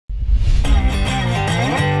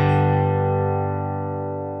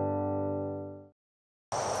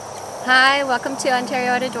Hi, welcome to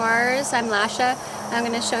Ontario Outdoors. I'm Lasha. I'm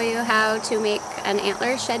going to show you how to make an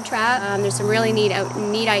antler shed trap. There's some really neat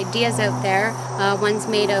ideas out there. One's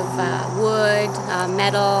made of wood,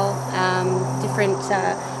 metal, different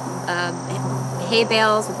hay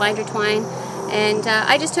bales with binder twine, and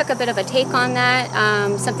I just took a bit of a take on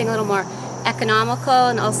that, something a little more economical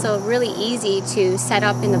and also really easy to set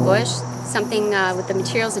up in the bush. Something with the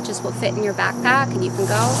materials that just will fit in your backpack and you can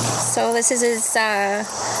go. So this is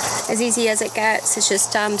as easy as it gets. It's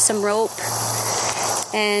just some rope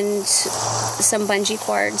and some bungee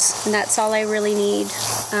cords, and that's all I really need.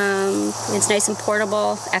 It's nice and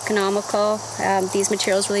portable, economical. These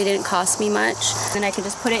materials really didn't cost me much. And I can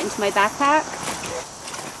just put it into my backpack,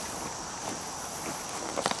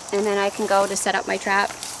 and then I can go to set up my trap.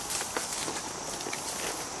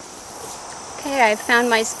 Okay, I've found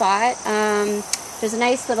my spot. There's a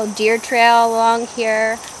nice little deer trail along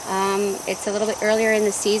here. It's a little bit earlier in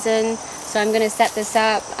the season, so I'm going to set this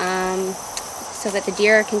up so that the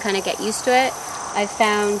deer can kind of get used to it. I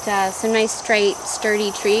found some nice straight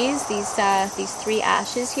sturdy trees, these 3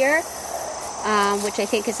 ashes here, which I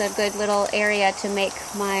think is a good little area to make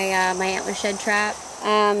my my antler shed trap.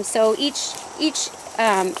 So each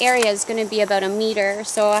area is going to be about 1 meter,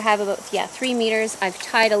 so I have about 3 meters. I've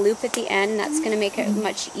tied a loop at the end. That's going to make it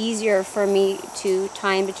much easier for me to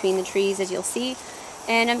tie in between the trees, as you'll see.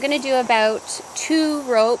 And I'm going to do about 2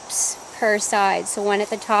 ropes per side, so one at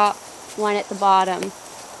the top, one at the bottom.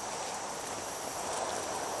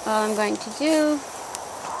 All I'm going to do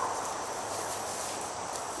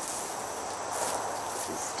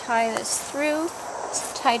is tie this through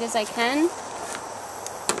as tight as I can.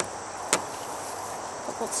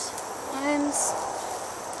 Times,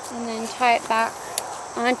 and then tie it back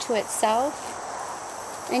onto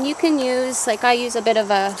itself. And you can use, like I use a bit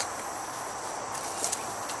of a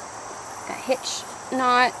hitch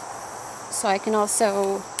knot, so I can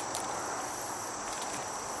also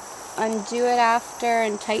undo it after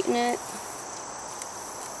and tighten it.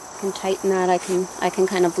 I can tighten that, I can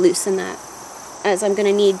kind of loosen that as I'm going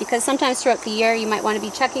to need, because sometimes throughout the year you might want to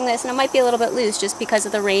be checking this and it might be a little bit loose just because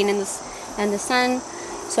of the rain and the sun.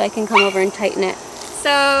 So I can come over and tighten it. So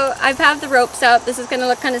I've had the ropes up. This is going to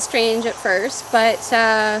look kind of strange at first, but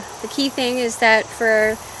the key thing is that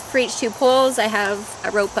for each 2 poles I have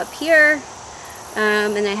a rope up here,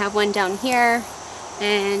 and I have one down here,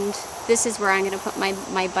 and this is where I'm going to put my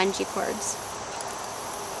bungee cords.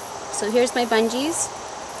 So here's my bungees.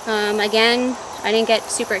 Again, I didn't get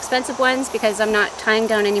super expensive ones because I'm not tying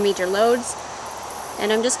down any major loads,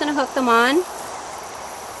 and I'm just going to hook them on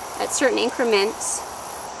at certain increments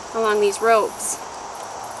along these ropes.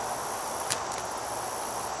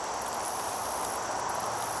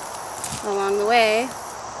 Along the way.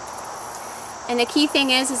 And the key thing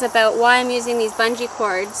is about why I'm using these bungee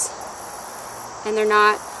cords, and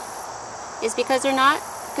is because they're not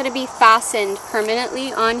going to be fastened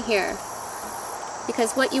permanently on here.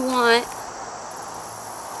 Because what you want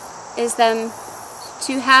is them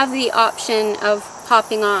to have the option of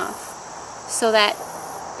popping off, so that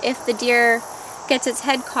if the deer gets its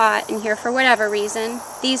head caught in here for whatever reason,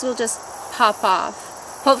 these will just pop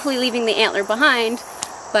off, hopefully leaving the antler behind,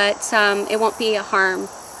 but it won't be a harm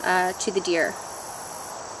to the deer.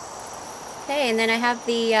 Okay, and then I have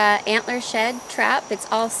the antler shed trap.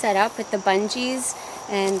 It's all set up with the bungees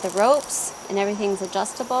and the ropes, and everything's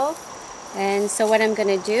adjustable. And so what I'm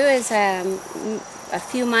going to do is a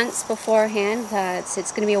few months beforehand,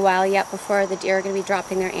 it's going to be a while yet before the deer are going to be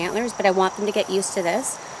dropping their antlers, but I want them to get used to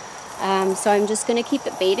this. So I'm just going to keep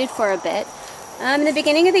it baited for a bit. In the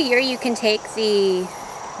beginning of the year you can take the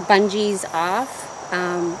bungees off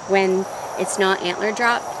when it's not antler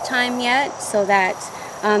drop time yet, so that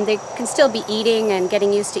they can still be eating and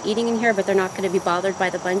getting used to eating in here, but they're not going to be bothered by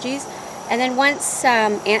the bungees. And then once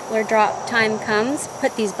antler drop time comes,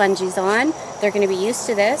 put these bungees on. They're going to be used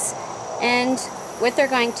to this, and what they're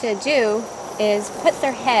going to do is put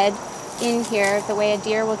their head in here the way a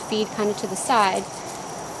deer would feed, kind of to the side,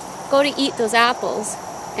 go to eat those apples,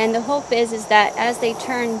 and the hope is that as they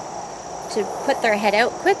turn to put their head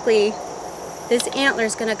out quickly, this antler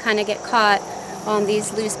is going to kind of get caught on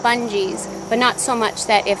these loose bungees, but not so much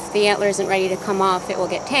that if the antler isn't ready to come off it will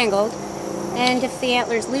get tangled, and if the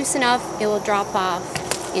antler is loose enough it will drop off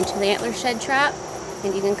into the antler shed trap,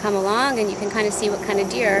 and you can come along and you can kind of see what kind of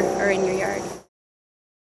deer are in your yard.